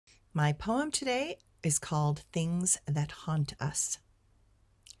My poem today is called Things That Haunt Us.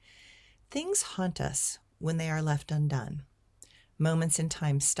 Things haunt us when they are left undone. Moments in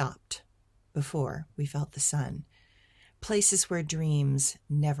time stopped before we felt the sun. Places where dreams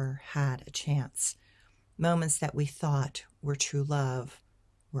never had a chance. Moments that we thought were true love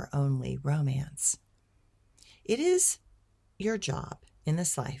were only romance. It is your job in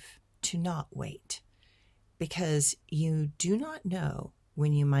this life to not wait, because you do not know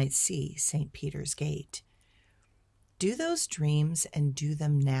when you might see St. Peter's Gate. Do those dreams and do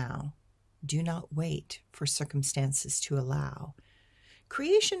them now. Do not wait for circumstances to allow.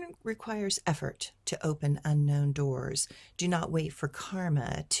 Creation requires effort to open unknown doors. Do not wait for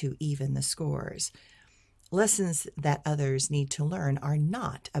karma to even the scores. Lessons that others need to learn are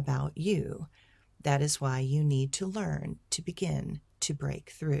not about you. That is why you need to learn to begin to break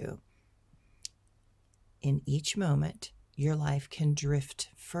through. In each moment, your life can drift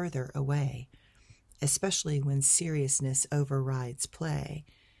further away, especially when seriousness overrides play.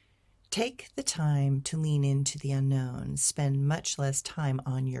 Take the time to lean into the unknown. Spend much less time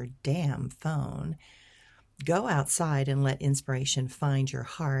on your damn phone. Go outside and let inspiration find your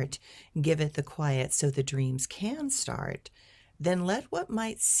heart. Give it the quiet so the dreams can start. Then let what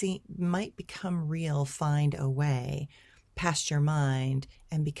might become real find a way past your mind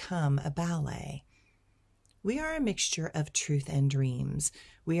and become a ballet. We are a mixture of truth and dreams.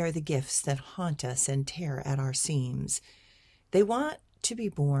 We are the gifts that haunt us and tear at our seams. They want to be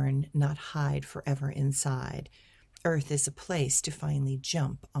born, not hide forever inside. Earth is a place to finally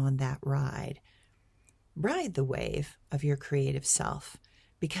jump on that ride. Ride the wave of your creative self.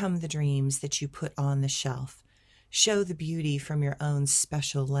 Become the dreams that you put on the shelf. Show the beauty from your own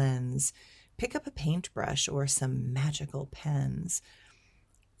special lens. Pick up a paintbrush or some magical pens.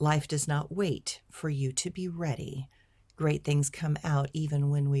 Life does not wait for you to be ready. Great things come out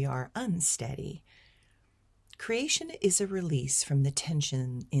even when we are unsteady. Creation is a release from the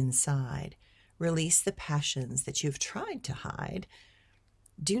tension inside. Release the passions that you've tried to hide.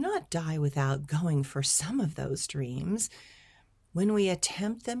 Do not die without going for some of those dreams. When we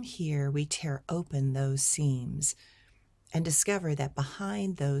attempt them here, we tear open those seams and discover that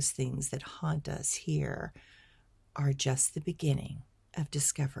behind those things that haunt us here are just the beginning of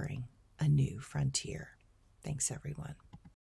discovering a new frontier. Thanks, everyone.